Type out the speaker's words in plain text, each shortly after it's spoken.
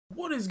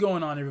What is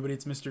going on, everybody?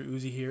 It's Mr.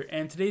 Uzi here,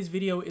 and today's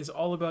video is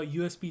all about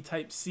USB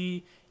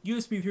Type-C,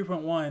 USB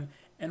 3.1,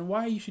 and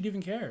why you should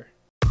even care.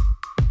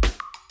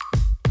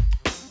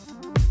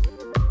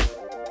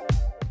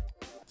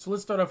 So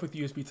let's start off with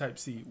USB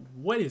Type-C.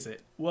 What is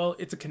it? Well,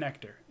 it's a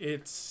connector.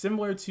 It's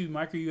similar to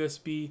micro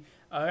USB. It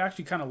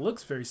actually kind of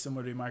looks very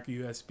similar to micro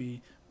USB,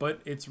 but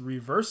it's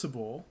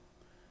reversible.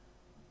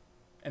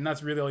 And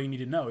that's really all you need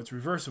to know. It's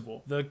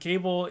reversible. The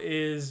cable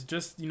is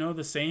just,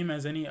 the same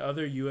as any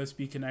other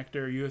USB connector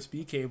or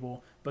USB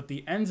cable, but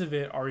the ends of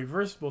it are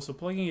reversible, so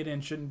plugging it in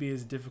shouldn't be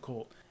as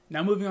difficult.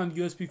 Now moving on to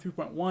USB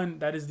 3.1,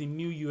 that is the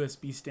new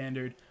USB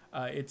standard.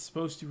 It's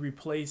supposed to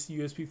replace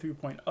USB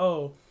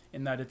 3.0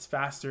 in that it's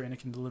faster and it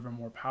can deliver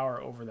more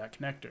power over that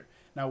connector.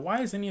 Now,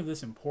 why is any of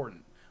this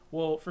important?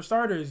 Well, for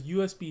starters,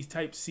 USB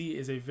Type-C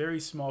is a very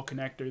small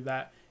connector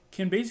that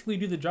can basically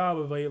do the job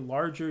of a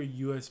larger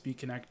USB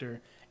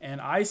connector,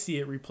 and I see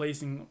it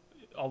replacing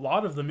a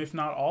lot of them, if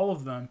not all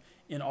of them,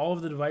 in all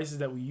of the devices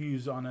that we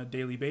use on a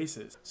daily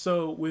basis.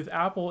 So with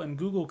Apple and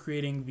Google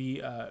creating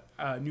the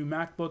new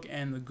MacBook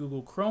and the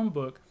Google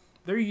Chromebook,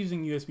 they're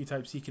using USB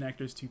Type-C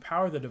connectors to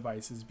power the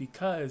devices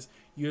because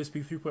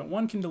USB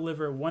 3.1 can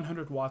deliver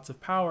 100 watts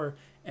of power,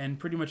 and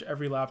pretty much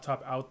every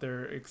laptop out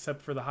there,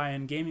 except for the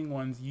high-end gaming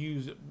ones,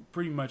 use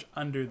pretty much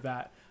under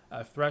that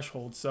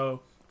threshold.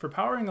 So for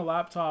powering a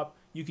laptop,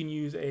 you can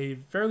use a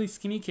fairly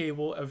skinny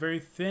cable, a very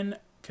thin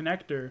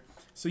connector,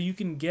 so you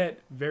can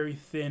get very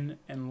thin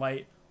and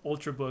light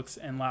ultrabooks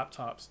and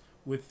laptops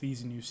with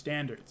these new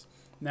standards.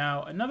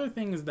 Now, another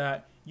thing is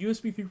that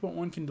USB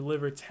 3.1 can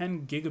deliver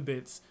 10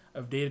 gigabits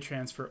of data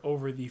transfer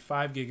over the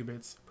 5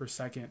 gigabits per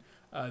second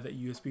that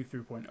USB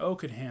 3.0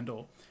 could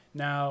handle.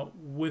 Now,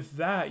 with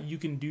that, you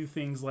can do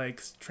things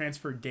like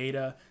transfer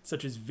data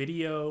such as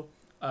video.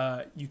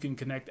 You can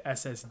connect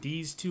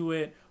SSDs to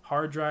it,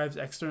 hard drives,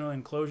 external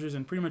enclosures,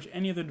 and pretty much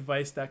any other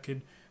device that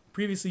could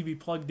previously be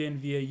plugged in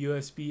via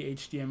USB,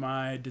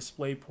 HDMI,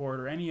 DisplayPort,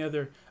 or any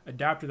other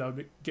adapter that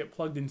would get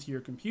plugged into your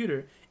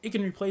computer. It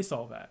can replace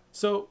all that.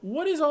 So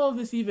what does all of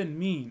this even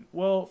mean?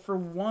 Well, for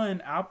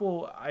one,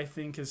 Apple, I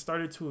think, has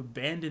started to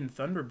abandon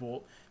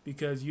Thunderbolt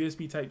because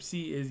USB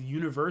Type-C is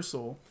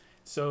universal.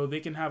 So they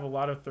can have a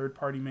lot of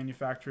third-party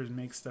manufacturers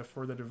make stuff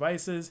for the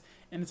devices,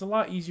 and it's a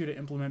lot easier to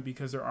implement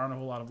because there aren't a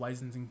whole lot of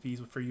licensing fees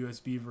for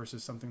USB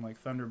versus something like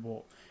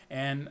Thunderbolt.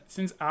 And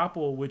since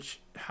Apple,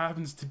 which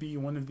happens to be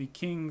one of the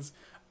kings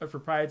of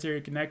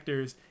proprietary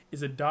connectors,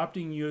 is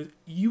adopting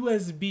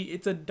USB,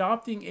 it's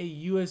adopting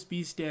a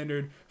USB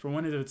standard for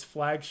one of its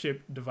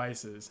flagship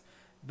devices.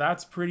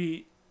 That's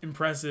pretty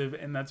impressive,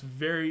 and that's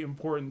very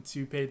important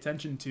to pay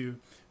attention to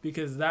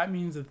because that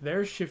means that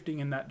they're shifting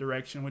in that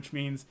direction, which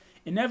means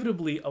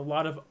inevitably a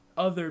lot of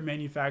other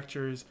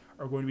manufacturers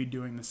are going to be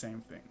doing the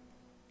same thing.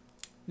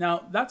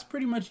 Now, that's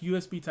pretty much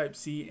USB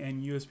Type-C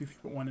and USB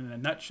 3.1 in a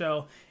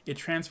nutshell. It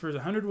transfers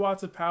 100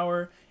 watts of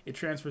power, it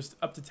transfers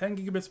up to 10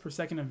 gigabits per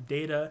second of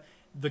data,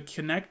 the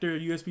connector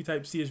USB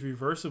Type-C is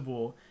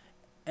reversible,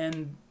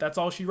 and that's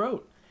all she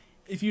wrote.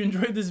 If you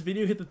enjoyed this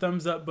video, hit the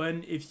thumbs up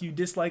button. If you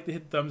disliked it,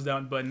 hit the thumbs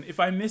down button. If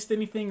I missed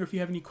anything or if you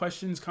have any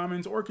questions,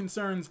 comments, or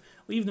concerns,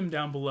 leave them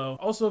down below.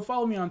 Also,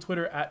 follow me on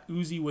Twitter at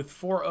Uzi with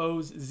 4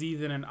 O's, Z,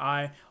 then an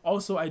I.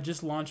 Also, I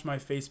just launched my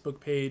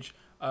Facebook page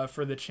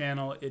for the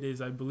channel. It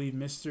is, I believe,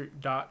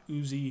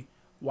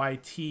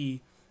 Mr.UziYT.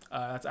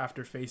 That's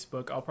after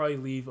Facebook. I'll probably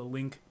leave a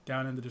link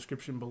down in the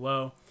description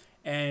below.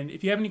 And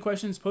if you have any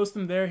questions, post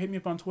them there. Hit me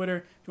up on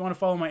Twitter. If you want to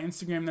follow my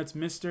Instagram, that's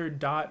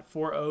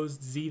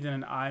Mr.4OZ, then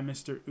an I,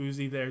 Mr.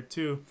 Uzi there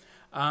too.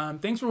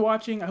 Thanks for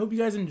watching. I hope you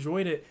guys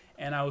enjoyed it,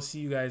 and I will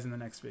see you guys in the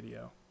next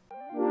video.